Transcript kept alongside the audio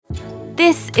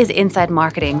This is Inside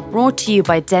Marketing, brought to you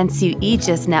by Dentsu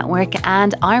Aegis Network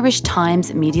and Irish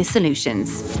Times Media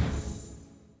Solutions.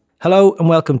 Hello and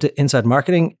welcome to Inside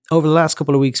Marketing. Over the last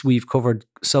couple of weeks, we've covered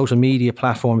social media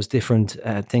platforms, different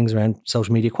things around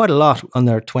social media, quite a lot on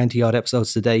their 20-odd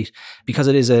episodes to date, because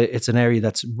it's an area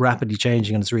that's rapidly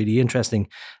changing and it's really interesting.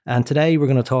 And today we're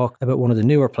going to talk about one of the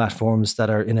newer platforms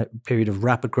that are in a period of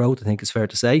rapid growth, I think it's fair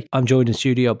to say. I'm joined in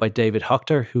studio by David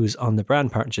Hochter, who's on the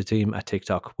brand partnership team at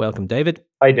TikTok. Welcome, David.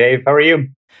 Hi, Dave. How are you?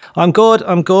 I'm good.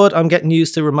 I'm getting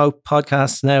used to remote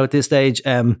podcasts now at this stage.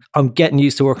 I'm getting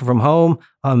used to working from home.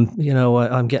 I'm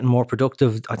getting more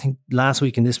productive. I think last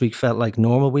week and this week felt like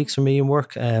normal weeks for me in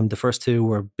work. The first two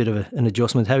were a bit of an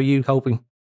adjustment. How are you coping?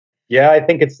 Yeah, I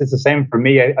think it's the same for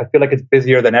me. I feel like it's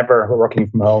busier than ever working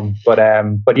from home. But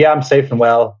yeah, I'm safe and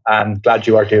well, and glad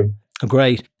you are too.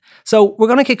 Great. So we're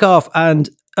going to kick off, and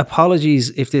apologies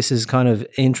if this is kind of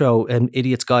intro and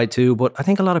idiot's guide too, but I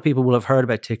think a lot of people will have heard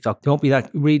about TikTok. Don't be that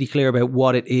really clear about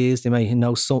what it is. They may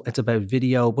know it's about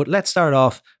video, but let's start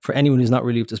off for anyone who's not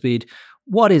really up to speed.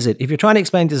 What is it? If you're trying to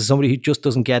explain this to somebody who just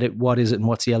doesn't get it, what is it and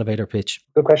what's the elevator pitch?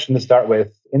 Good question to start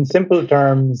with. In simple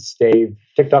terms, Dave,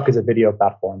 TikTok is a video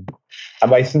platform.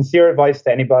 And my sincere advice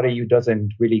to anybody who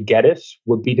doesn't really get it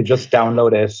would be to just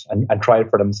download it and try it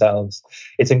for themselves.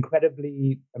 It's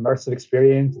incredibly immersive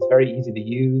experience. It's very easy to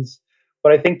use.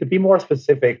 But I think to be more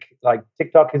specific, like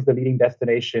TikTok is the leading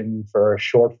destination for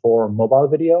short form mobile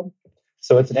video.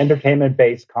 So it's an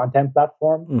entertainment-based content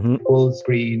platform, full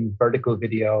screen, vertical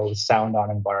video, sound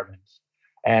on environment.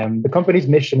 The company's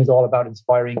mission is all about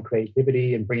inspiring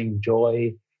creativity and bringing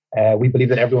joy. We believe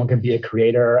that everyone can be a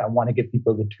creator and want to give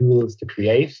people the tools to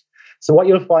create. So what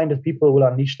you'll find is people will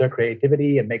unleash their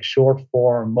creativity and make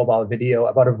short-form mobile video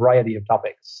about a variety of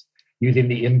topics using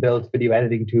the inbuilt video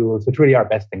editing tools, which really are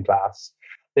best in class.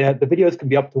 The videos can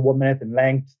be up to 1 minute in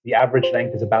length. The average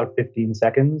length is about 15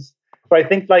 seconds. But I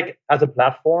think as a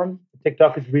platform,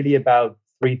 TikTok is really about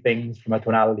three things from a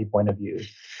tonality point of view.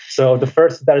 So the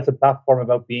first is that it's a platform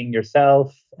about being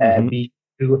yourself and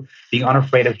being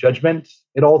unafraid of judgment.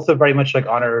 It also very much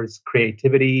honors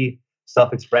creativity,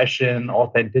 self-expression,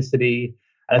 authenticity.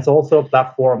 And it's also a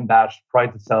platform that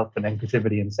prides itself in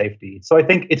inclusivity and safety. So I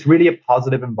think it's really a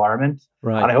positive environment.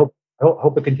 Right. And I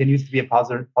hope it continues to be a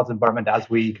positive environment as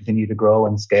we continue to grow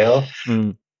and scale.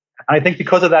 And I think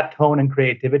because of that tone and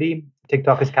creativity,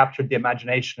 TikTok has captured the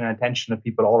imagination and attention of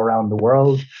people all around the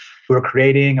world who are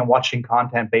creating and watching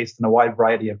content based on a wide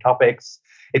variety of topics.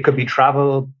 It could be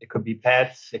travel, it could be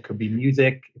pets, it could be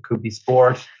music, it could be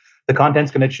sport. The content's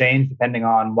going to change depending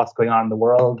on what's going on in the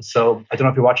world. So I don't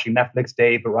know if you're watching Netflix,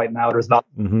 Dave, but right now there's lots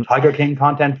of Tiger King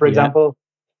content, for example,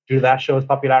 due to that show's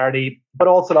popularity, but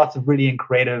also lots of really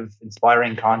creative,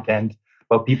 inspiring content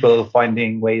about people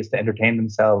finding ways to entertain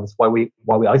themselves while we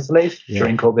isolate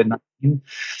during COVID-19.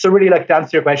 So really, to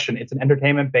answer your question, it's an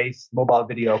entertainment-based mobile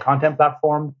video content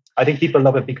platform. I think people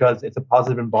love it because it's a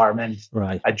positive environment,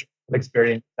 a joyful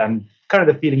experience, and kind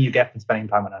of the feeling you get from spending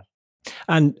time on it.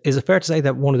 And is it fair to say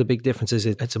that one of the big differences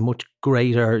is it's a much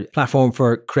greater platform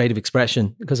for creative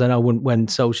expression? Because I know when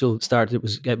social started,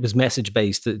 it was message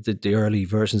based, the early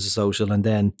versions of social, and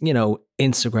then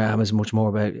Instagram is much more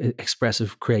about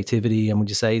expressive creativity. And would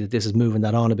you say that this is moving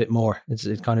that on a bit more? It's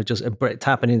kind of just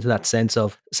tapping into that sense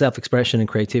of self-expression and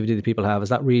creativity that people have. Is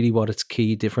that really what its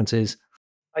key difference is?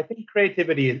 I think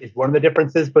creativity is one of the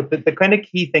differences, but the kind of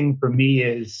key thing for me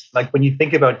is when you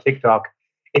think about TikTok,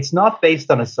 it's not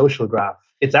based on a social graph.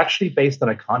 It's actually based on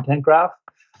a content graph.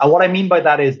 And what I mean by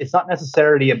that is it's not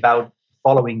necessarily about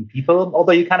following people,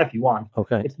 although you can if you want.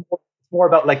 Okay. It's more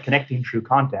about connecting through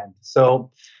content.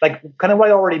 So kind of what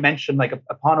I already mentioned,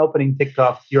 upon opening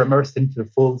TikTok, you're immersed into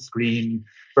full screen,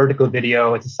 vertical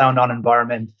video. It's a sound on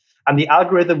environment. And the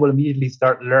algorithm will immediately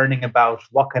start learning about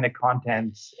what kind of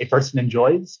content a person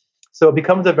enjoys. So it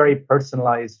becomes a very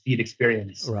personalized feed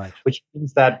experience, which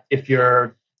means that if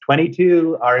you're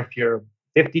 22 or if you're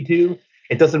 52,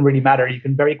 it doesn't really matter. You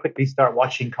can very quickly start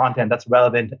watching content that's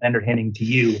relevant and entertaining to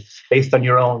you based on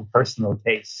your own personal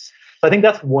tastes. So I think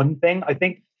that's one thing. I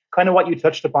think kind of what you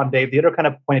touched upon, Dave, the other kind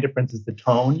of point of difference is the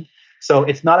tone. So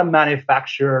it's not a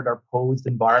manufactured or posed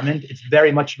environment. It's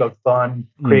very much about fun,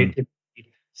 creativity,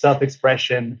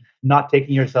 self-expression, not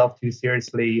taking yourself too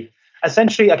seriously.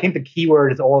 Essentially, I think the key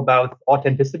word is all about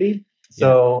authenticity.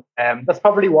 So that's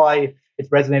probably why it's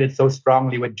resonated so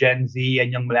strongly with Gen Z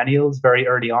and young millennials very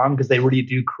early on, because they really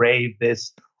do crave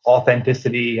this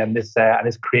authenticity and this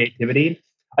creativity.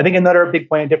 I think another big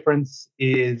point of difference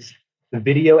is the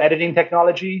video editing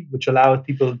technology, which allows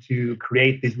people to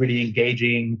create these really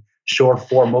engaging short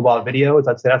form mobile videos.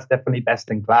 I'd say that's definitely best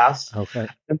in class. Okay.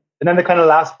 And then the kind of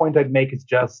last point I'd make is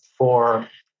just for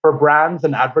for brands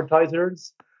and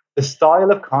advertisers, the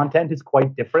style of content is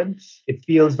quite different. It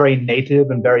feels very native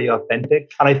and very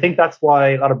authentic. And I think that's why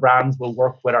a lot of brands will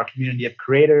work with our community of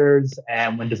creators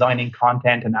and when designing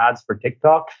content and ads for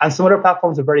TikTok. And some other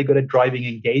platforms are very good at driving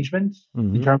engagement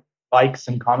in terms of likes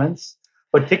and comments.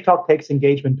 But TikTok takes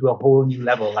engagement to a whole new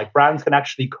level. Like brands can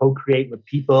actually co-create with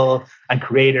people and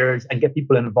creators and get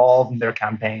people involved in their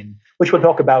campaign, which we'll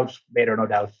talk about later, no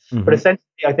doubt. But essentially,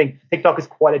 I think TikTok is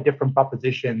quite a different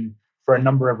proposition for a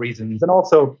number of reasons, and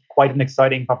also quite an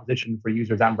exciting proposition for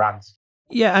users and brands.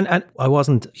 Yeah, and I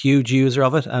wasn't a huge user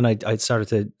of it, and I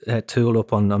started to tool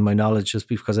up on my knowledge just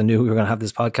because I knew we were going to have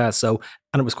this podcast. So,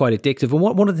 and it was quite addictive. And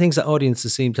one of the things that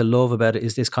audiences seem to love about it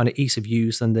is this kind of ease of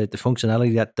use and the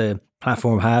functionality that the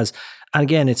platform has. And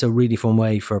again, it's a really fun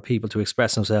way for people to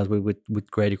express themselves with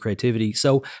greater creativity.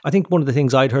 So I think one of the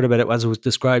things I'd heard about it as it was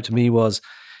described to me was,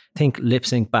 think lip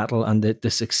sync battle and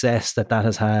the success that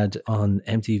has had on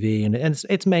MTV. And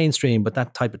it's mainstream, but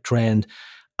that type of trend,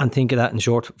 and think of that in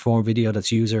short form video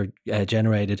that's user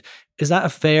generated. Is that a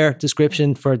fair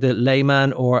description for the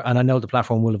layman? And I know the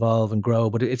platform will evolve and grow,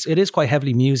 but it is quite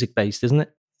heavily music based, isn't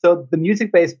it? So the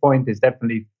music based point is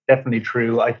definitely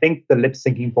true. I think the lip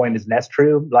syncing point is less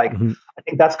true. Like I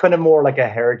think that's kind of more like a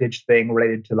heritage thing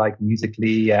related to like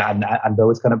Musical.ly and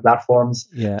those kind of platforms.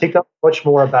 Yeah. TikTok is much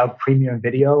more about premium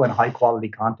video and high quality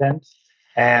content.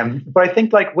 But I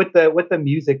think like with the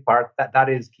music part, that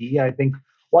is key. I think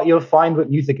what you'll find with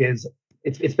music is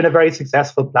it's been a very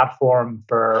successful platform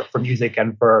for music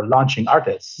and for launching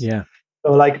artists. Yeah.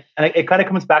 So like, and it kind of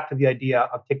comes back to the idea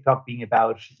of TikTok being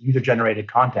about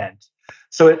user-generated content.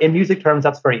 So in music terms,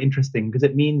 that's very interesting because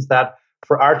it means that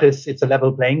for artists, it's a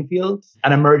level playing field.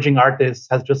 An emerging artist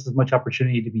has just as much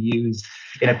opportunity to be used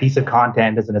in a piece of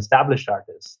content as an established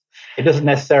artist. It doesn't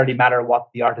necessarily matter what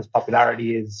the artist's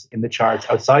popularity is in the charts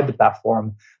outside the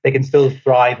platform. They can still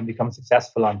thrive and become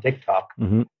successful on TikTok.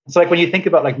 So like when you think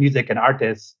about like music and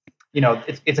artists, you know,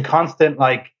 it's a constant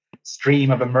like stream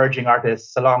of emerging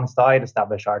artists alongside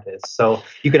established artists. So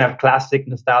you can have classic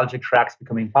nostalgic tracks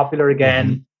becoming popular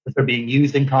again. They're being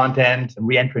used in content and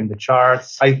re-entering the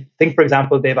charts. I think, for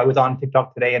example, Dave, I was on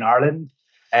TikTok today in Ireland,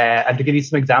 and to give you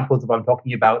some examples of what I'm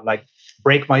talking about, like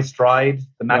 "Break My Stride,"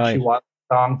 the Matthew Wild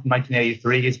song from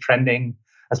 1983, is trending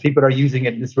as people are using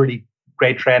it in this really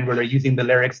great trend where they're using the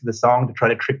lyrics of the song to try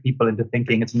to trick people into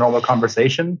thinking it's a normal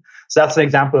conversation. So that's an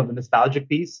example of the nostalgic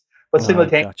piece. But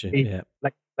simultaneously,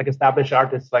 like established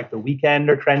artists like The Weeknd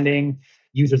are trending.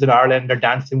 Users in Ireland are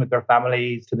dancing with their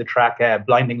families to the track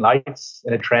Blinding Lights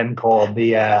in a trend called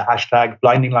the hashtag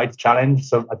Blinding Lights Challenge.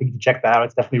 So I think you can check that out.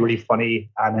 It's definitely really funny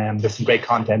and there's some great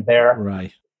content there.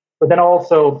 Right. But then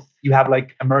also you have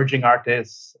like emerging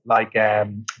artists like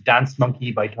Dance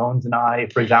Monkey by Tones and I,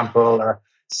 for example, or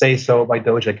Say So by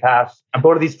Doja Cat. And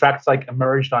both of these tracks like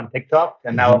emerged on TikTok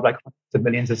and now have like hundreds of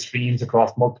millions of streams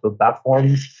across multiple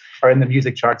platforms, are in the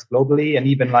music charts globally, and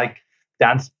even like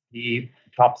Dance Monkey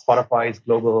top Spotify's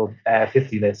global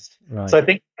 50 list. Right. So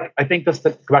I think just to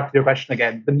go back to your question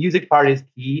again, the music part is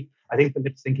key. I think the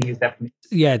lip syncing is definitely.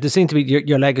 Yeah, there seemed to be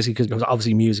your legacy, because it was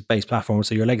obviously music-based platform,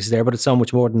 so your legacy there, but it's so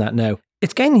much more than that now.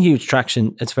 It's gaining huge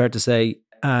traction, it's fair to say,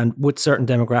 and with certain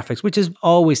demographics, which is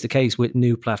always the case with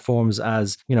new platforms.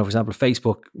 As you know, for example,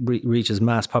 Facebook reaches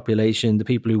mass population. The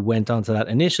people who went onto that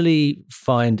initially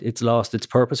find it's lost its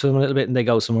purpose for them a little bit and they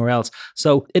go somewhere else.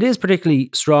 So it is particularly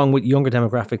strong with younger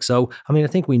demographics. So, I mean, I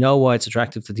think we know why it's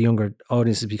attractive to the younger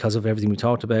audiences because of everything we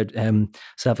talked about,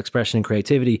 self-expression and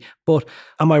creativity. But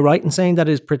am I right in saying that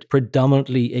is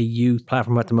predominantly a youth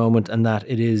platform at the moment, and that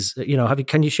it is, you know,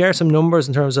 can you share some numbers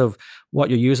in terms of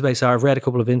what your user base are? I've read a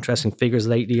couple of interesting figures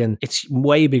lately, and it's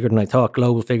way bigger than I thought,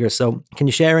 global figures. So can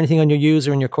you share anything on your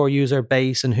user and your core user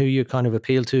base and who you kind of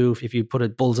appeal to, if you put a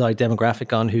bullseye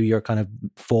demographic on who you're kind of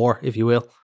for, if you will?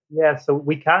 Yeah, so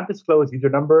we can't disclose user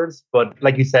numbers, but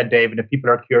like you said, Dave, and if people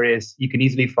are curious, you can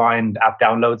easily find app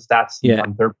download stats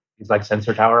on third parties like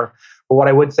Sensor Tower. But what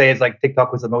I would say is like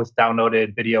TikTok was the most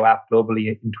downloaded video app globally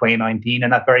in 2019,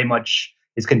 and that very much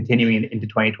is continuing into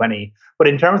 2020. But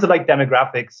in terms of like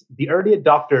demographics, the early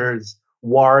adopters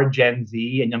were Gen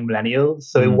Z and young millennials.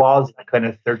 So it was a kind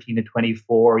of 13 to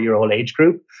 24-year-old age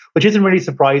group, which isn't really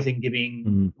surprising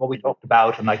given what we talked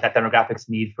about and like that demographics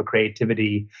need for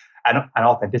creativity and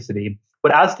authenticity.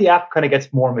 But as the app kind of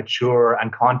gets more mature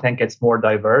and content gets more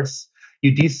diverse,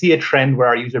 you do see a trend where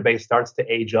our user base starts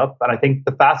to age up. And I think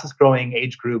the fastest growing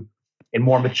age group in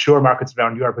more mature markets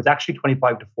around Europe is actually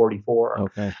 25 to 44.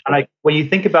 Okay. And like when you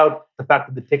think about the fact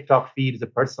that the TikTok feed is a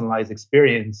personalized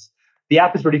experience, the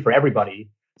app is really for everybody.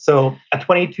 So a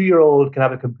 22-year-old can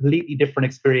have a completely different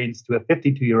experience to a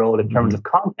 52-year-old in terms of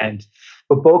content,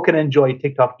 but both can enjoy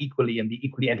TikTok equally and be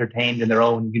equally entertained in their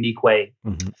own unique way.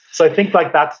 So I think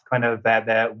like that's kind of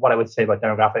what I would say about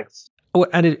demographics. Oh,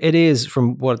 and it is,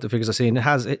 from what the figures are saying,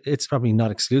 it's probably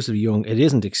not exclusively young. It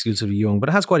isn't exclusively young, but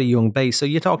it has quite a young base. So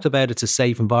you talked about it's a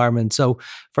safe environment. So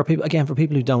for people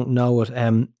who don't know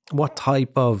it, what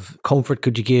type of comfort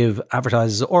could you give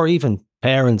advertisers or even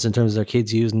parents in terms of their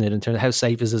kids using it, in terms of how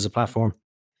safe is it as a platform?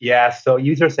 Yeah, so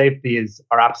user safety is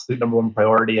our absolute number one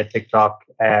priority at TikTok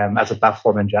as a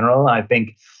platform in general. I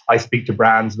think I speak to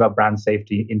brands about brand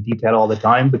safety in detail all the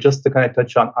time, but just to kind of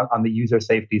touch on the user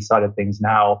safety side of things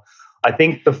now, I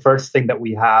think the first thing that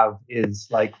we have is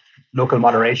like local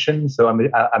moderation. So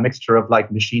a mixture of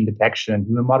like machine detection and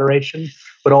human moderation,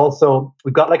 but also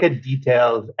we've got like a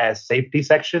detailed safety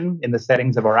section in the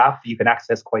settings of our app that you can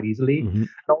access quite easily. And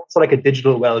also like a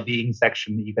digital well-being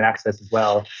section that you can access as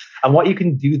well. And what you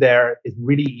can do there is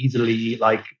really easily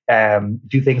like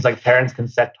do things like parents can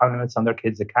set time limits on their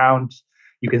kids' account.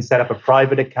 You can set up a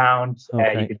private account.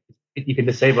 You can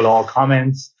disable all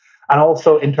comments. And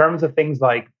also in terms of things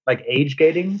like age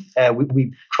gating,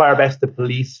 we try our best to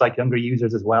police like younger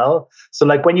users as well. So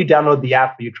like when you download the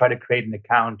app or you try to create an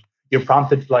account, you're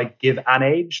prompted to like give an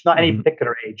age, not any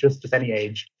particular age, just any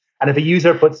age. And if a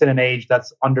user puts in an age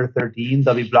that's under 13,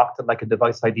 they'll be blocked at like a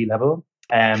device ID level.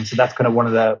 So that's kind of one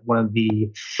of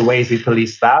the ways we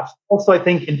police that. Also, I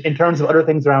think in terms of other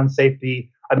things around safety,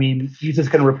 I mean, users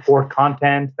can report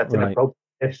content that's inappropriate.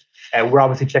 We're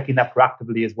obviously checking that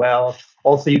proactively as well.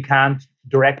 Also, you can't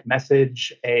direct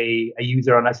message a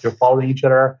user unless you're following each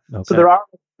other. Okay. So there are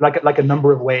like a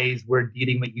number of ways we're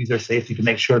dealing with user safety to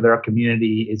make sure that our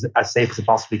community is as safe as it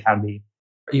possibly can be.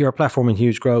 You're a platform in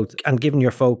huge growth, and given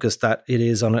your focus that it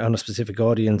is on a specific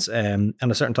audience and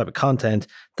a certain type of content,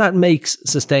 that makes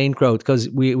sustained growth, because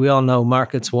we all know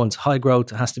markets, once high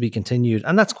growth, has to be continued.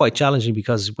 And that's quite challenging,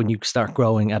 because when you start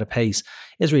growing at a pace,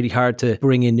 it's really hard to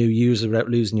bring in new users without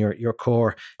losing your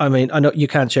core. I mean, I know you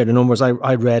can't share the numbers. I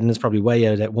read, and it's probably way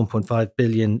out of date, 1.5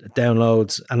 billion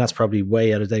downloads, and that's probably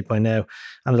way out of date by now.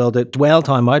 And although the dwell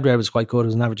time I'd read was quite good, it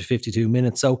was an average of 52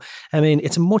 minutes. So, I mean,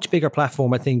 it's a much bigger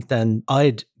platform, I think, than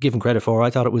I'd given credit for. I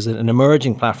thought it was an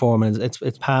emerging platform, and it's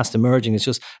past emerging.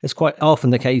 It's quite often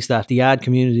the case that the ad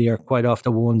community are quite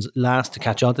often the ones last to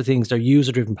catch on to things. They're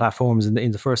user-driven platforms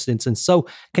in the first instance. So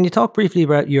can you talk briefly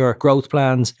about your growth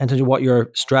plans in terms of what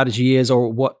your strategy is, or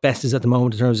what best is at the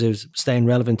moment in terms of staying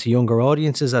relevant to younger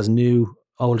audiences as new,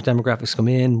 older demographics come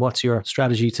in? What's your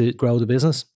strategy to grow the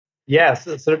business? Yes,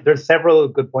 so there's several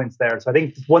good points there. So I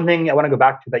think one thing I want to go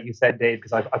back to that you said, Dave,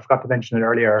 because I forgot to mention it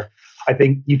earlier. I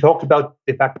think you talked about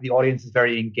the fact that the audience is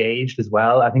very engaged as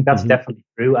well. I think that's definitely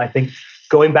true. I think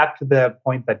going back to the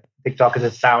point that TikTok is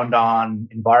a sound on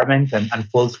environment and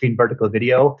full screen vertical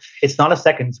video, it's not a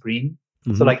second screen.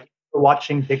 So like you're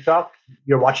watching TikTok,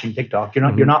 you're watching TikTok.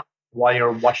 You're not while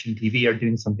you're watching TV or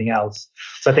doing something else.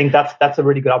 So I think that's a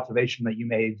really good observation that you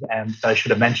made and that I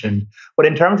should have mentioned. But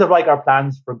in terms of like our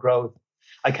plans for growth,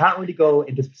 I can't really go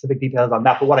into specific details on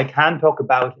that. But what I can talk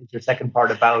about is your second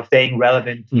part about staying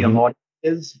relevant to young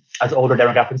audiences as older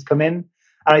demographics come in.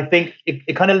 And I think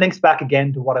it kind of links back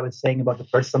again to what I was saying about the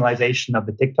personalization of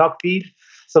the TikTok feed.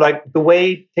 So like the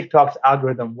way TikTok's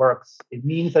algorithm works, it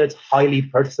means that it's highly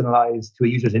personalized to a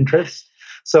user's interests.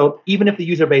 So even if the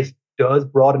user base does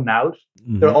broaden out,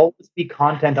 there'll always be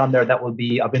content on there that will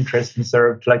be of interest and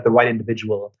serve to like the right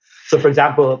individual. So for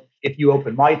example, if you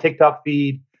open my TikTok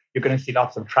feed, you're going to see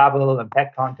lots of travel and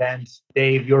tech content.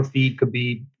 Dave, your feed could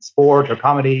be sport or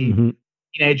comedy.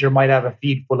 Teenager might have a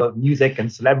feed full of music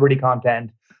and celebrity content.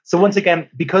 So once again,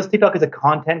 because TikTok is a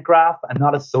content graph and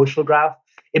not a social graph,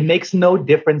 it makes no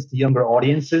difference to younger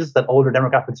audiences that older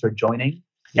demographics are joining.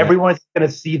 Yeah. Everyone is going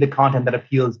to see the content that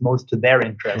appeals most to their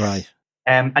interests. Right.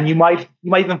 And you might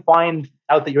even find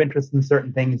out that you're interested in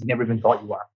certain things you never even thought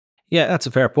you are. Yeah, that's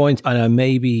a fair point. And I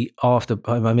may be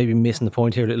missing the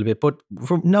point here a little bit, but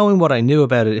from knowing what I knew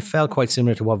about it, it felt quite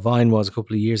similar to what Vine was a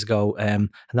couple of years ago. And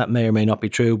that may or may not be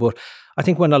true. But I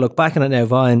think when I look back on it now,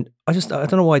 Vine, I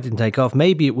don't know why it didn't take off.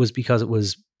 Maybe it was because it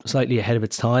was slightly ahead of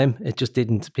its time.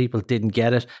 People didn't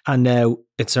get it. And now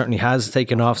it certainly has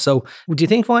taken off. So do you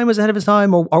think Vine was ahead of its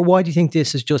time? Or why do you think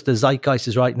this is just the zeitgeist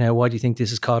is right now? Why do you think this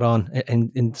has caught on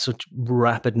in such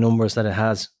rapid numbers that it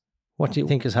has? What do you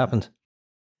think has happened?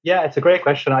 Yeah, it's a great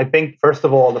question. I think, first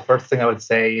of all, the first thing I would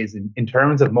say is in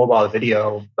terms of mobile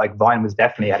video, like Vine was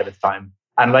definitely ahead of its time.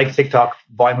 And like TikTok,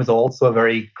 Vine was also a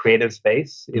very creative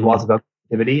space. It was about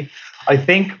creativity. I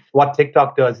think what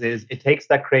TikTok does is it takes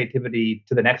that creativity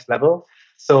to the next level.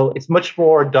 So it's much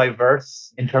more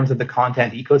diverse in terms of the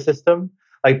content ecosystem.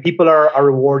 Like people are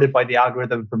rewarded by the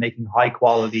algorithm for making high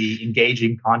quality,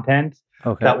 engaging content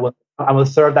Okay. that will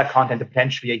serve that content to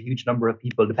potentially a huge number of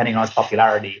people depending on its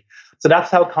popularity. So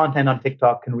that's how content on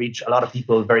TikTok can reach a lot of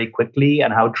people very quickly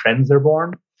and how trends are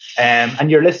born. And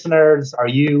your listeners or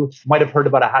you might have heard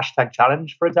about a hashtag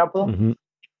challenge, for example. Mm-hmm.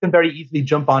 Can very easily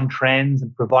jump on trends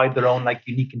and provide their own like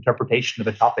unique interpretation of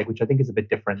a topic, which I think is a bit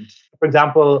different. For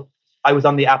example, I was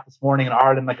on the app this morning in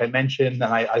Ireland, like I mentioned,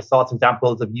 and I saw some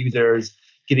examples of users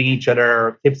giving each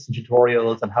other tips and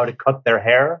tutorials on how to cut their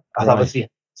hair. As Right. obviously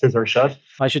scissors are shut.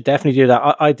 I should definitely do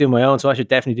that. I do my own, so I should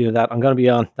definitely do that. I'm going to be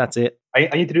on. That's it. I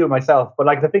need to do it myself. But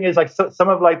like the thing is, like some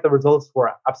of like the results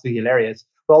were absolutely hilarious,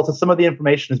 but also some of the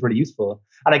information is really useful.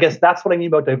 And I guess that's what I mean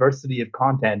about diversity of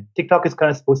content. TikTok is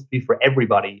kind of supposed to be for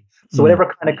everybody. So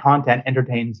whatever kind of content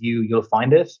entertains you, you'll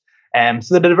find it.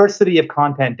 So the diversity of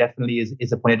content definitely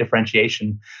is a point of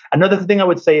differentiation. Another thing I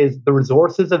would say is the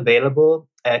resources available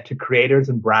to creators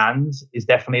and brands is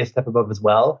definitely a step above as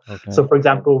well. Okay. So for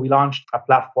example, we launched a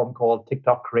platform called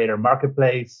TikTok Creator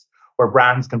Marketplace, where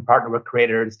brands can partner with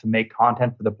creators to make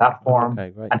content for the platform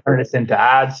and turn this into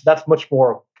ads. That's much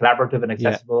more collaborative and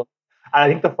accessible. Yeah. And I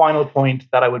think the final point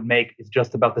that I would make is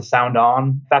just about the sound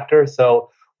on factor. So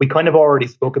we kind of already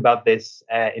spoke about this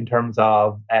in terms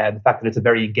of the fact that it's a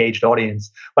very engaged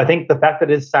audience. But I think the fact that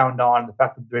it is sound on, the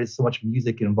fact that there is so much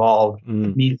music involved,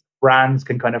 means brands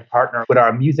can kind of partner with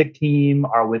our music team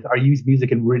or use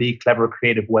music in really clever,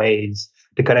 creative ways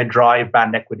to kind of drive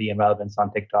brand equity and relevance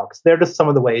on TikTok. So they're just some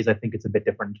of the ways I think it's a bit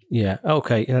different. Yeah.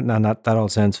 Okay. And that all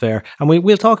sounds fair. And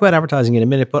we'll talk about advertising in a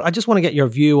minute, but I just want to get your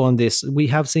view on this. We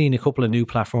have seen a couple of new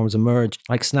platforms emerge,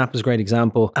 like Snap is a great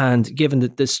example. And given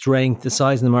the strength, the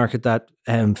size in the market that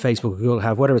Facebook will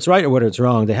have, whether it's right or whether it's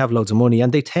wrong, they have loads of money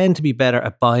and they tend to be better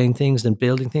at buying things than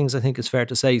building things, I think it's fair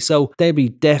to say. So they'll be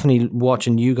definitely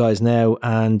watching you guys now.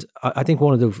 And I think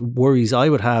one of the worries I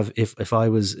would have if I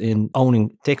was in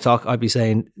owning TikTok, I'd be saying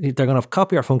they're going to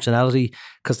copy our functionality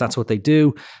because that's what they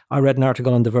do. I read an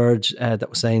article on The Verge that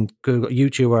was saying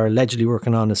YouTube are allegedly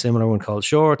working on a similar one called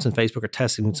Shorts, and Facebook are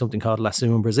testing something called Lasso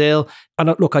in Brazil.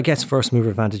 And look, I guess first mover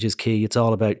advantage is key. It's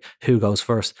all about who goes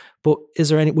first. But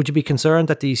would you be concerned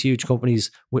that these huge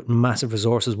companies with massive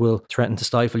resources will threaten to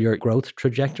stifle your growth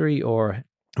trajectory? Or,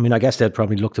 I mean, I guess they'd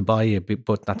probably look to buy you,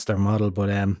 but that's their model. But,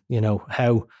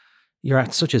 how you're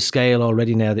at such a scale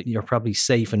already now that you're probably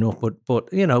safe enough. But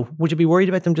would you be worried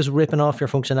about them just ripping off your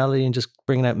functionality and just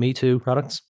bringing out Me Too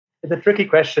products? It's a tricky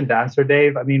question to answer,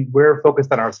 Dave. I mean, we're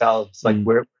focused on ourselves. Like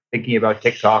we're thinking about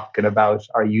TikTok and about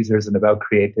our users and about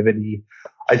creativity.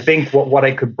 I think what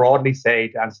I could broadly say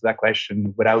to answer that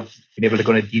question without being able to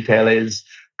go into detail is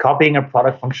copying a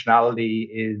product functionality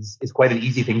is quite an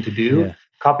easy thing to do. Yeah.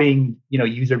 Copying,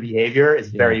 user behavior is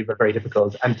very, very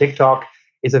difficult. And TikTok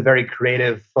is a very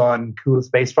creative, fun, cool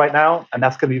space right now. And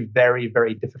that's going to be very,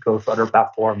 very difficult for other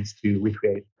platforms to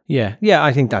recreate. Yeah,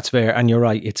 I think that's fair, and you're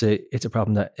right. It's a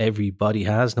problem that everybody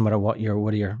has, no matter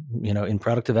whether you're in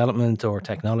product development or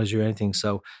technology or anything.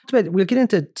 So we'll get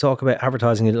into talk about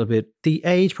advertising a little bit. The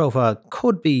age profile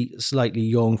could be slightly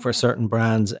young for certain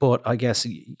brands, but I guess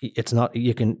it's not.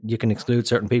 You can exclude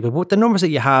certain people. But the numbers that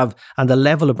you have and the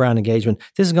level of brand engagement,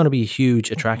 this is going to be a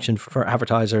huge attraction for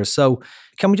advertisers. So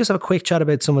can we just have a quick chat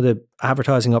about some of the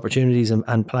advertising opportunities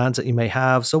and plans that you may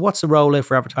have? So what's the rollout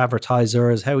for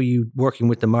advertisers? How are you working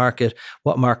with the market?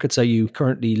 What markets are you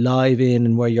currently live in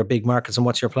and where are your big markets, and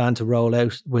what's your plan to roll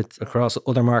out with across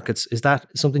other markets? Is that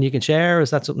something you can share? Is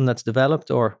that something that's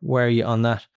developed, or where are you on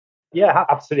that? Yeah,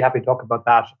 absolutely happy to talk about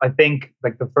that. I think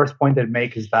like the first point I'd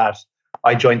make is that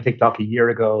I joined TikTok a year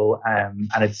ago,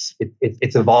 and it's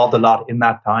evolved a lot in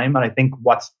that time. And I think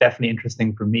what's definitely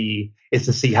interesting for me is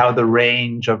to see how the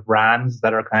range of brands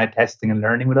that are kind of testing and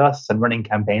learning with us and running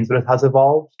campaigns with us has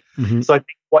evolved. Mm-hmm. So I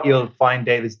think what you'll find,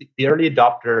 Dave, is the early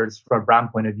adopters from a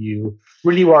brand point of view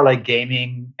really were like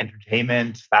gaming,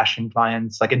 entertainment, fashion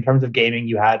clients. Like in terms of gaming,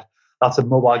 you had lots of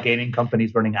mobile gaming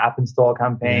companies running app install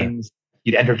campaigns.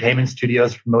 You'd entertainment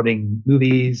studios promoting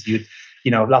movies. You'd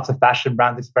lots of fashion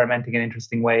brands experimenting in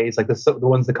interesting ways. Like the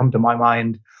ones that come to my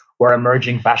mind were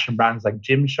emerging fashion brands like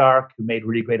Gymshark, who made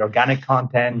really great organic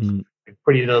content. Mm-hmm.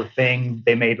 Pretty Little Thing,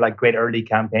 they made like great early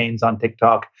campaigns on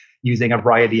TikTok using a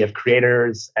variety of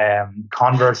creators.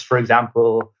 Converse, for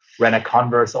example, ran a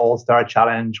Converse All-Star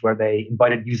Challenge where they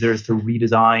invited users to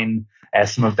redesign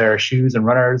some of their shoes and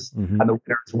runners. Mm-hmm. And the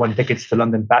winners won tickets to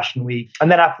London Fashion Week. And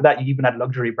then after that, you even had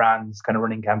luxury brands kind of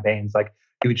running campaigns like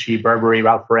Gucci, Burberry,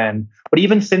 Ralph Lauren. But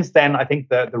even since then, I think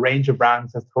the range of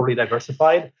brands has totally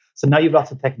diversified. So now you have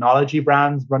lots of technology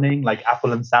brands running like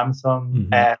Apple and Samsung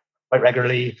quite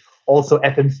regularly. Also,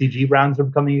 FMCG brands are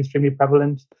becoming extremely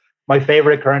prevalent. My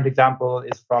favorite current example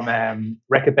is from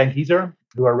Reckitt Benckiser,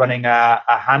 who are running a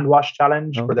hand wash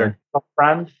challenge for their top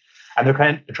brand. And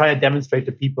they're trying to demonstrate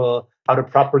to people how to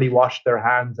properly wash their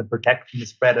hands and protect from the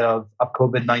spread of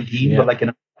COVID-19, but like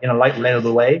in a light,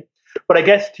 relatable way. But I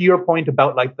guess to your point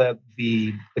about like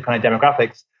the kind of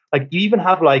demographics, like you even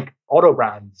have like auto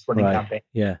brands running campaigns.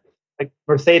 Yeah. Like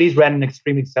Mercedes ran an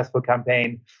extremely successful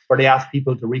campaign where they asked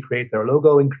people to recreate their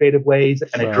logo in creative ways,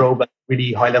 and it drove like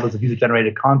really high levels of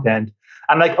user-generated content.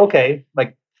 And like, okay,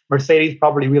 like Mercedes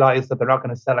probably realized that they're not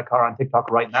going to sell a car on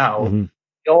TikTok right now. Mm-hmm.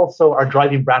 They also are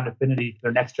driving brand affinity to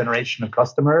their next generation of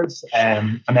customers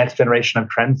and a next generation of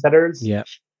trendsetters. Yeah.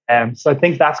 So I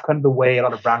think that's kind of the way a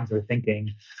lot of brands are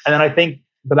thinking. And then I think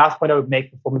the last point I would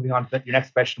make before moving on to your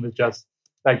next question was just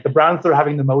like the brands that are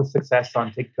having the most success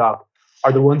on TikTok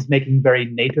are the ones making very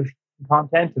native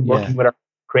content and working with our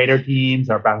creator teams,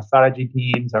 our brand strategy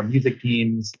teams, our music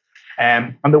teams.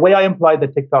 And the way I implied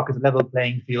that TikTok is a level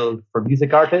playing field for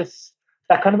music artists,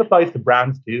 that kind of applies to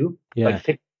brands too. Yeah. Like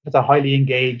TikTok is a highly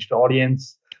engaged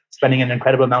audience, spending an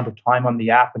incredible amount of time on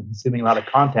the app and consuming a lot of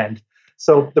content.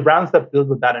 So the brands that build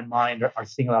with that in mind are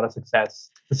seeing a lot of success.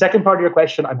 The second part of your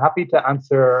question, I'm happy to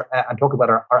answer and talk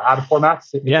about our ad formats.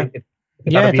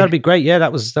 That'd be great. Yeah,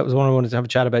 that was one I wanted to have a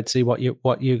chat about, see what you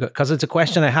got, because it's a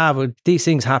question I have. These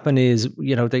things happen is,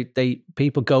 they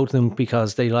people go to them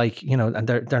because they like, and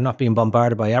they're not being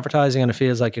bombarded by advertising, and it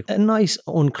feels like a nice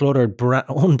uncluttered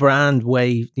unbrand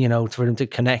way, for them to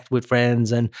connect with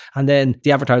friends, and then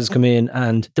the advertisers come in,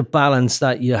 and the balance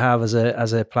that you have as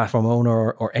a platform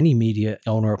owner or any media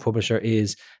owner or publisher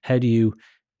is how do you,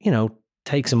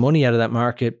 take some money out of that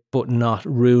market, but not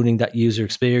ruining that user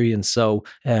experience. So,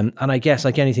 and I guess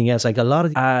like anything else, like a lot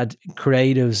of ad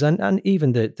creatives and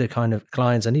even the kind of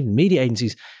clients and even media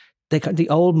agencies, the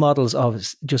old models of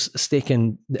just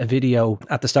sticking a video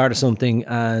at the start of something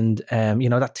and,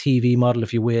 that TV model,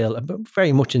 if you will,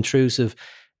 very much intrusive.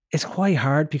 It's quite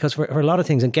hard because for a lot of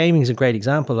things, and gaming is a great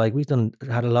example. Like we've done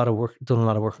a lot of work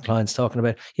with clients talking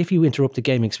about if you interrupt the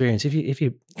game experience, if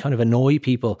you kind of annoy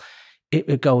people,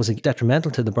 it goes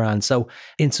detrimental to the brand. So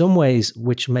in some ways,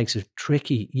 which makes it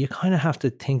tricky, you kind of have to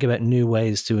think about new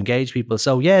ways to engage people.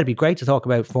 So yeah, it'd be great to talk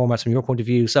about formats from your point of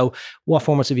view. So what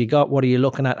formats have you got? What are you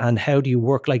looking at? And how do you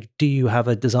work? Like, do you have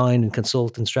a design and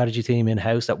consultant strategy team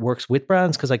in-house that works with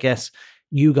brands? Because I guess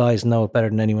you guys know it better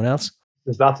than anyone else.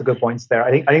 There's lots of good points there.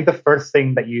 I think the first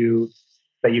thing that you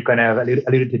kind of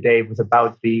alluded to, Dave, was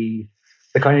about the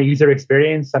kind of user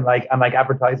experience and like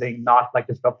advertising not like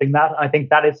disrupting that. I think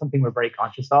that is something we're very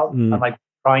conscious of, and like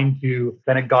trying to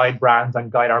kind of guide brands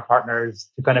and guide our partners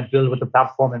to kind of build with the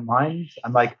platform in mind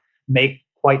and like make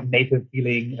quite native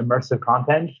feeling immersive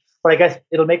content. But I guess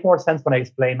it'll make more sense when I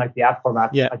explain like the ad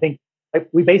formats. Yeah. I think like,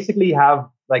 we basically have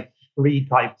like 3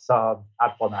 types of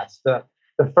ad formats. The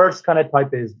first kind of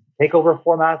type is takeover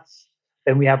formats.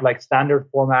 Then we have like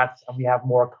standard formats, and we have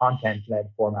more content-led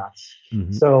formats.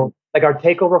 Mm-hmm. So like our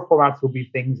takeover formats will be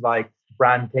things like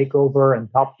brand takeover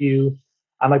and top view.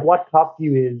 And like what top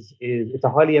view is it's a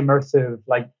highly immersive,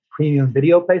 like premium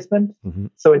video placement. Mm-hmm.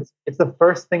 So it's the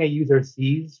first thing a user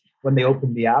sees when they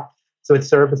open the app. So it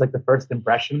serves as like the first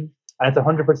impression, and it's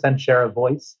 100% share of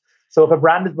voice. So if a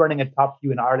brand is running a top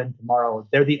view in Ireland tomorrow,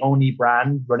 they're the only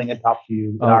brand running a top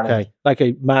view in Ireland. Like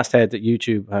a masthead that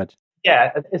YouTube had.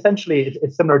 Yeah, essentially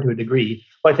it's similar to a degree.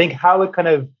 But I think how it kind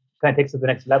of takes it to the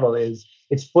next level is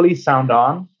it's fully sound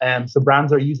on. So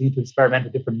brands are using it to experiment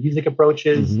with different music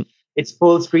approaches. Mm-hmm. It's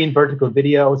full screen vertical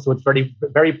video. So it's very,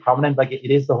 very prominent. Like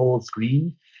it is the whole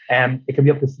screen. And it can be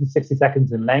up to 60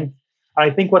 seconds in length.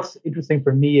 And I think what's interesting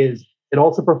for me is it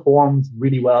also performs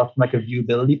really well from like a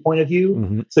viewability point of view.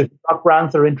 Mm-hmm. So if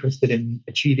brands are interested in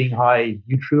achieving high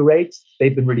view-through rates,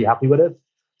 they've been really happy with it.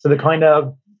 So the kind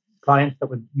of clients that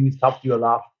would use Top View a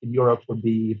lot in Europe would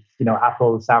be,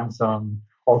 Apple, Samsung,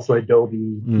 also Adobe,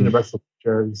 Universal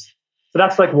Pictures. So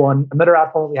that's like one. Another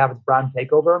ad format we have is brand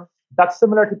takeover. That's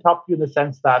similar to Top View in the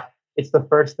sense that it's the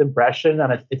first impression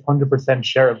and it's 100%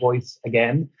 share of voice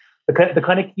again. The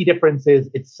kind of key difference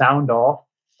is it's sound off,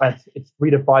 and it's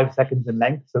 3 to 5 seconds in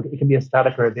length. So it can be a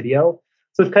static or a video.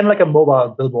 So it's kind of like a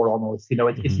mobile billboard almost.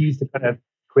 It's used to kind of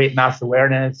create mass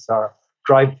awareness or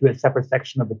drive to a separate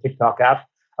section of the TikTok app.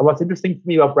 And what's interesting to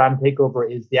me about brand takeover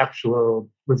is the actual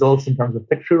results in terms of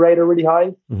click-through rate are really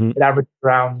high. Mm-hmm. It averages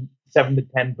around 7 to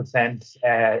 10%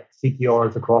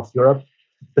 CTRs across Europe.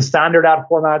 The standard ad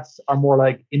formats are more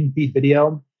like in-feed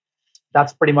video.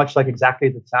 That's pretty much like exactly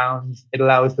as it sounds. It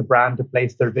allows the brand to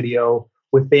place their video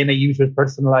within a user's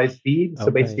personalized feed. So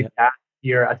basically, as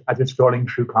you're scrolling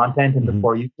through content and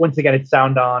before you, once again, it's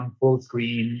sound on, full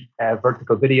screen,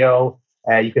 vertical video.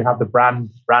 You can have the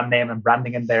brand name and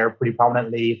branding in there pretty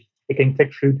prominently. It can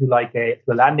click through to like a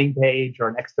landing page or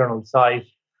an external site.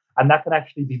 And that can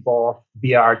actually be bought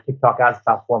via our TikTok ads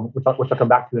platform, which I'll come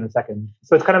back to in a second.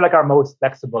 So it's kind of like our most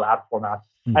flexible ad format.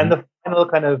 Mm-hmm. And the final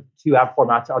kind of two ad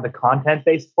formats are the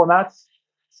content-based formats.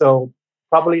 So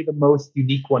probably the most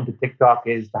unique one to TikTok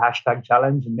is the hashtag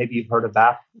challenge, and maybe you've heard of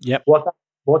that. Yep.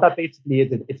 What that basically is,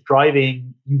 it's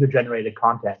driving user-generated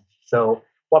content. So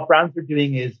what brands are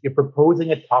doing is you're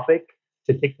proposing a topic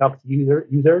to TikTok's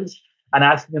users and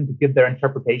asking them to give their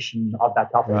interpretation of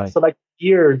that topic. Right. So like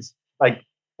years, like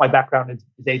my background is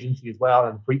agency as well,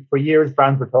 and for years,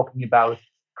 brands were talking about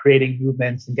creating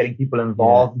movements and getting people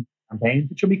involved in campaigns,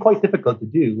 which can be quite difficult to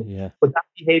do. Yeah. But that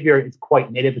behavior is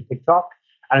quite native to TikTok,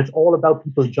 and it's all about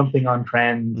people jumping on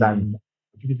trends and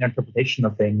giving their interpretation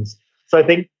of things. So I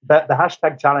think that the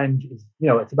hashtag challenge is,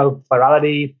 it's about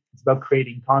virality, it's about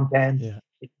creating content. Yeah.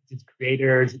 It uses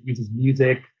creators, it uses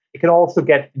music. It can also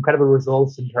get incredible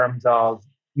results in terms of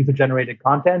user-generated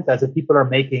content, as if people are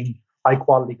making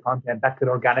high-quality content that could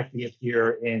organically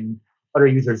appear in other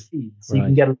users' feeds. So you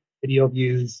can get video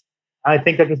views. And I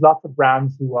think that there's lots of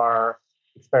brands who are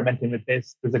experimenting with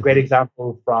this. There's a great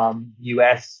example from the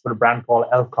US with a brand called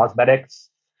Elf Cosmetics,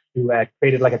 who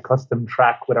created like a custom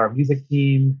track with our music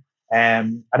team.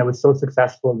 And it was so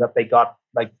successful that they got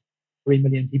like 3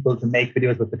 million people to make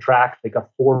videos with the track. They got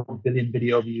 4 billion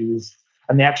video views.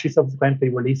 And they actually subsequently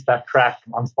released that track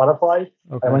on Spotify.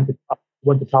 Okay. And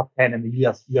went to top 10 in the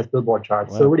US Billboard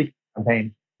charts. Wow. So a really good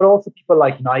campaign. But also people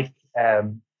like Nike,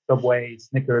 Subway,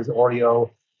 Snickers,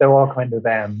 Oreo, they're all kind of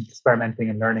experimenting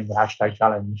and learning the hashtag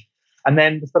challenge. And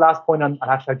then just the last point on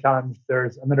hashtag challenge,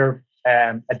 there's another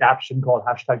adaptation called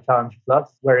hashtag challenge plus,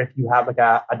 where if you have like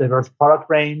a diverse product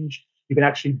range, you can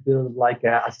actually build like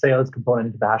a sales component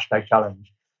into the hashtag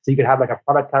challenge. So you could have like a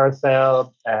product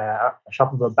carousel, a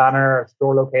shoppable banner, a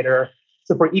store locator.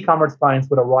 So for e-commerce clients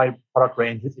with a wide product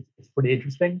range, it's pretty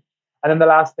interesting. And then the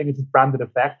last thing is branded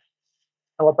effect.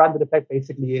 And what branded effect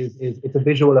basically is it's a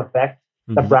visual effect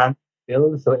that brands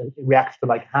build. So it reacts to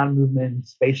like hand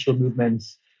movements, facial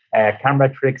movements, camera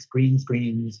tricks, green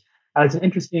screens. And it's an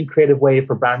interesting and creative way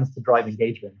for brands to drive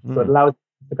engagement. So it allows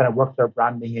them to kind of work their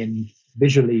branding in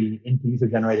visually into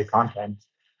user-generated content.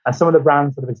 And some of the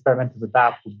brands that have experimented with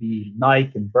that would be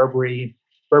Nike and Burberry.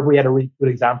 Burberry had a really good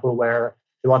example where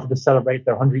they wanted to celebrate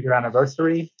their 100-year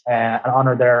anniversary and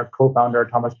honor their co-founder,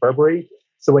 Thomas Burberry.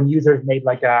 So when users made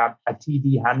like a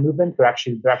TD hand movement, their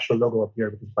actual logo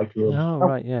appeared, which is quite cool. Oh,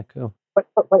 right. Yeah, cool.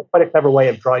 Quite a clever way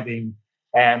of driving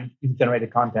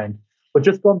user-generated content. But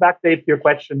just going back, Dave, to your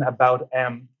question about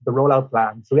the rollout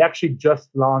plan. So we actually just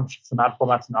launched some ad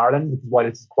formats in Ireland, which is why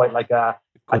this is quite like a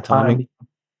timing.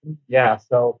 Yeah,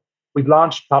 so we've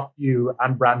launched Top View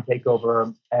and Brand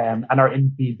Takeover and our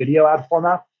in-feed video ad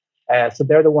format. So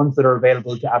they're the ones that are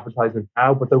available to advertisers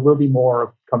now, but there will be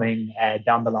more coming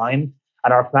down the line.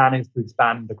 And our plan is to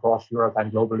expand across Europe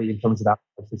and globally in terms of that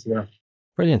this year.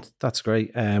 Brilliant. That's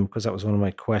great. Because that was one of my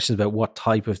questions about what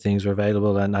type of things were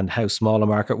available and how small a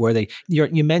market were they.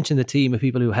 You mentioned the team of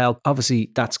people who help. Obviously,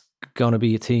 that's going to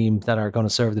be a team that are going to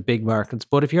serve the big markets.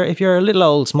 But if you're a little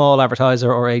old small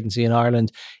advertiser or agency in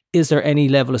Ireland, is there any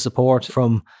level of support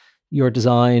from your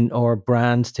design or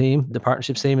brand team, the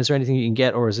partnerships team? Is there anything you can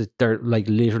get, or is it they're like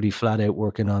literally flat out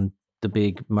working on the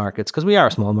big markets? Because we are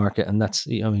a small market, and that's,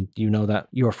 that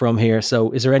you're from here.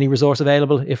 So is there any resource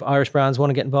available if Irish brands want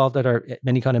to get involved that are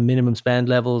any kind of minimum spend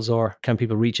levels, or can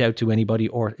people reach out to anybody,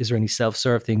 or is there any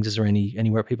self-serve things? Is there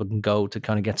anywhere people can go to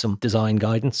kind of get some design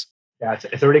guidance? Yeah,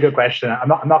 it's a really good question. I'm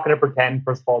not going to pretend,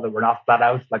 first of all, that we're not flat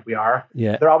out like we are.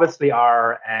 Yeah. There obviously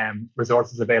are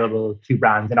resources available to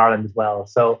brands in Ireland as well.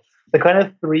 So the kind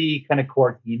of 3 kind of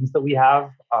core teams that we have,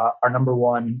 our number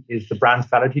one is the brand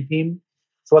strategy team.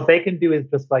 So what they can do is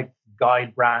just like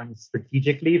guide brands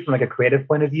strategically from like a creative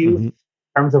point of view in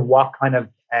terms of what kind of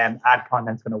ad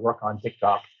content is going to work on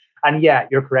TikTok. And yeah,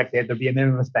 you're correct, Dave. There'll be a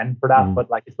minimum spend for that, but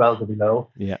like it's relatively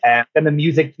low. Yeah. Then the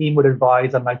music team would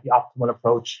advise on like the optimal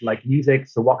approach, like music.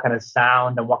 So what kind of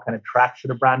sound and what kind of track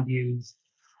should a brand use?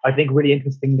 I think really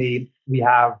interestingly, we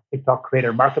have TikTok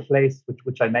Creator Marketplace,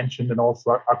 which I mentioned, and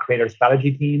also our creator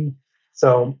strategy team.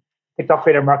 So TikTok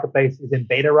Creator Marketplace is in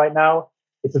beta right now.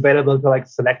 It's available to like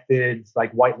selected,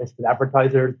 like whitelisted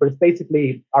advertisers, but it's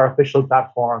basically our official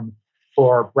platform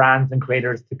for brands and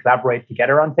creators to collaborate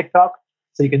together on TikTok.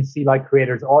 So you can see like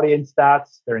creators' audience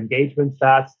stats, their engagement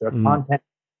stats, their content.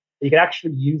 You can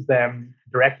actually use them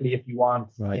directly if you want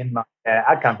in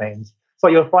ad campaigns. So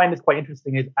what you'll find is quite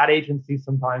interesting is ad agencies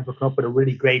sometimes will come up with a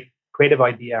really great creative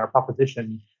idea or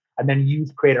proposition and then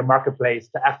use Creator Marketplace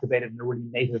to activate it in a really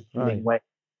native feeling way.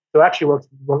 So it actually works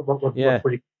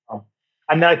pretty well.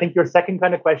 And then I think your second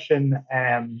kind of question,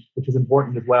 which is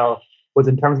important as well, was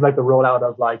in terms of like the rollout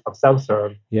of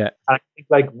self-serve. Yeah. And I think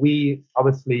like we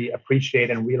obviously appreciate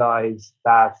and realize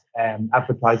that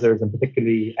advertisers, and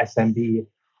particularly SMB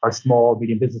or small,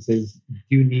 medium businesses,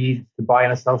 do need to buy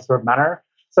in a self-serve manner.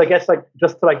 So I guess like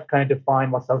just to like kind of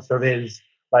define what self-serve is,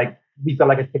 like we've got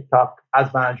like a TikTok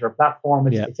Ads Manager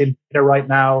platform. It's in beta right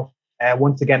now.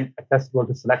 Once again, accessible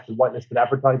to selected whitelisted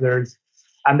advertisers.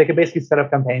 And they can basically set up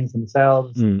campaigns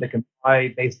themselves. They can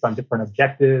buy based on different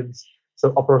objectives.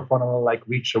 So upper funnel, like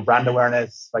reach or brand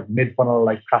awareness, like mid funnel,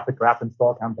 like traffic or app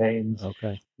install campaigns.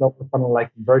 Okay. Lower funnel,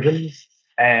 like conversions.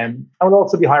 And we'll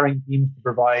also be hiring teams to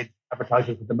provide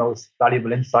advertisers with the most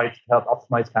valuable insights to help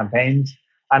optimize campaigns,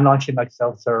 and launching like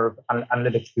self-serve and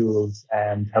analytics tools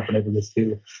to help enable this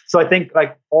too. So I think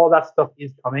like all that stuff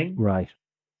is coming. Right.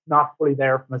 Not fully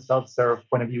there from a self-serve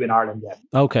point of view in Ireland yet.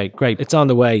 Okay, great. It's on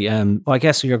the way. Well, I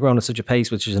guess you're growing at such a pace,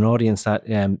 which is an audience that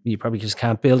you probably just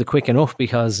can't build it quick enough,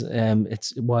 because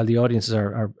it's while the audiences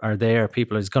are there,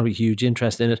 there's going to be huge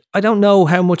interest in it. I don't know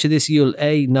how much of this you'll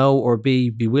A, know, or B,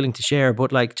 be willing to share,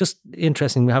 but like just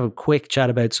interesting to have a quick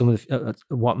chat about some of the,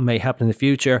 what may happen in the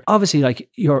future. Obviously, like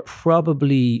you're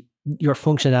probably your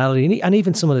functionality and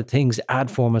even some of the things, ad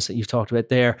formats that you've talked about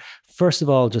there. First of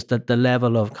all, just the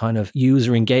level of kind of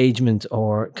user engagement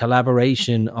or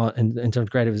collaboration in terms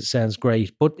of creative, it sounds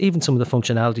great. But even some of the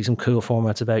functionality, some cool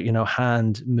formats about,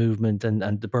 hand movement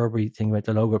and the Burberry thing about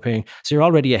the logo appearing. So you're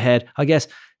already ahead. I guess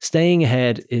staying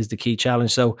ahead is the key challenge.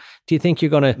 So do you think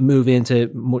you're going to move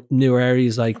into newer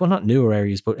areas not newer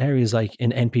areas, but areas like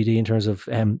in NPD in terms of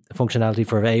functionality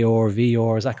for AR,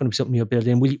 VR? Is that going to be something you'll build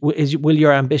in? Will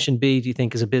your ambition be, do you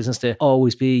think, as a business to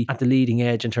always be at the leading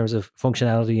edge in terms of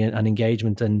functionality and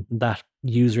engagement and that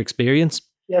user experience?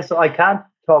 Yeah, so I can't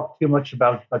talk too much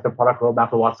about like the product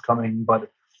roadmap or what's coming, but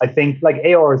I think like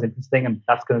AR is interesting, and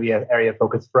that's going to be an area of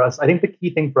focus for us. I think the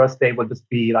key thing for us today would just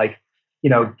be like,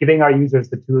 giving our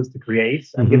users the tools to create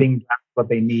and giving them what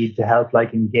they need to help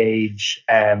like engage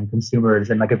consumers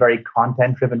in like a very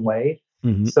content-driven way.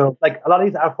 So like a lot of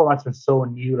these ad formats are so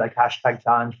new, like hashtag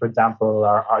challenge, for example,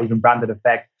 or even branded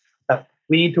effect.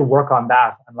 We need to work on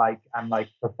that and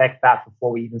perfect that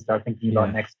before we even start thinking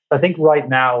about next. I think right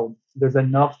now there's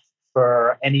enough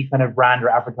for any kind of brand or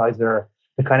advertiser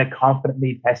to kind of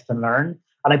confidently test and learn.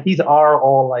 And like these are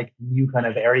all like new kind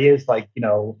of areas, like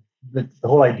the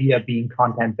whole idea of being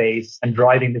content based and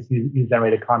driving this user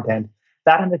generated content.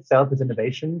 That in itself is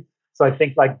innovation. So I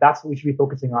think like that's what we should be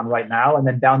focusing on right now. And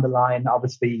then down the line,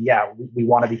 obviously, we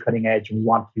want to be cutting edge, and we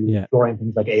want to explore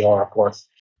things like AR, of course.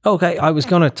 Okay, I was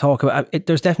going to talk about it.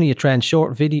 There's definitely a trend.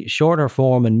 Shorter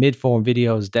form and mid-form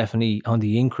videos definitely on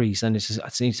the increase, and it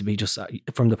seems to be just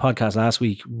from the podcast last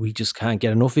week. We just can't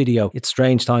get enough video. It's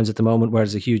strange times at the moment where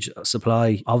there's a huge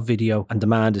supply of video and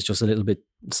demand is just a little bit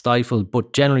stifled.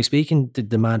 But generally speaking, the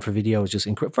demand for video is just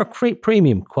for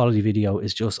premium quality video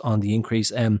is just on the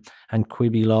increase. And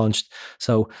Quibi launched,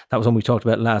 so that was one we talked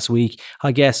about last week.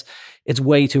 I guess it's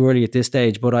way too early at this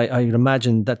stage, but I would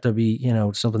imagine that there'll be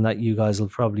something that you guys will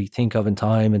probably think of in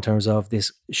time in terms of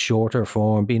this shorter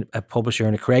form. Being a publisher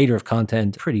and a creator of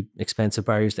content, pretty expensive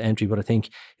barriers to entry, but I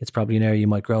think it's probably an area you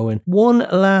might grow in. One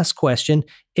last question: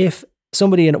 if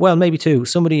somebody in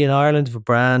Ireland, if a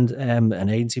brand, an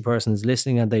agency person is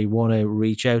listening and they want to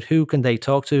reach out, who can they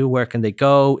talk to? Where can they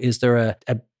go? Is there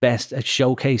a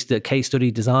showcase, the case study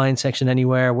design section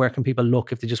anywhere? Where can people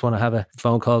look if they just want to have a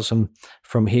phone calls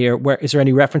from here? Where is there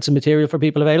any referencing material for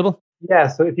people available? Yeah,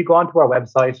 so if you go onto our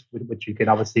website, which you can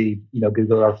obviously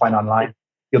Google or find online,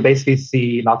 you'll basically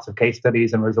see lots of case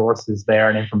studies and resources there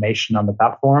and information on the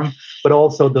platform. But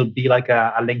also there'll be like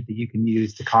a link that you can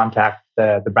use to contact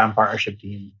the brand partnership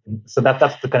team. So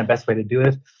that's the kind of best way to do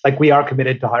it. Like we are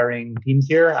committed to hiring teams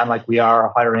here, and like we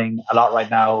are hiring a lot right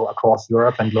now across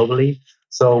Europe and globally.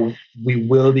 So we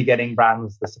will be getting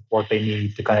brands the support they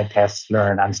need to kind of test,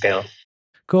 learn, and scale.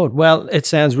 Good. Well, it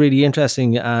sounds really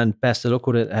interesting, and best of luck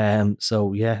with it. And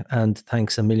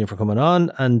thanks a million for coming on.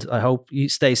 And I hope you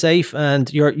stay safe.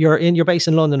 And you're based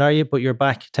in London, are you? But you're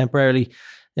back temporarily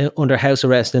under house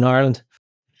arrest in Ireland.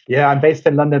 Yeah, I'm based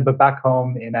in London, but back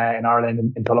home in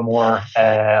Ireland, in Tullamore,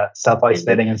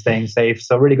 self-isolating and staying safe.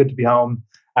 So really good to be home.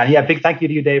 And big thank you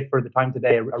to you, Dave, for the time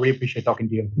today. I really appreciate talking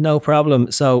to you. No problem.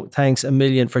 So thanks a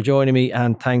million for joining me,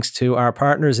 and thanks to our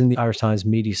partners in the Irish Times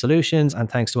Media Solutions,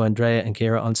 and thanks to Andrea and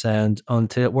Ciara on sound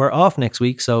until we're off next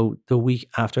week. So the week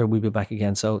after we'll be back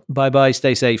again. So bye-bye.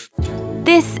 Stay safe.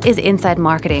 This is Inside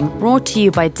Marketing, brought to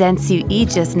you by Dentsu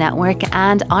Aegis Network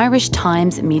and Irish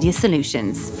Times Media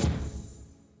Solutions.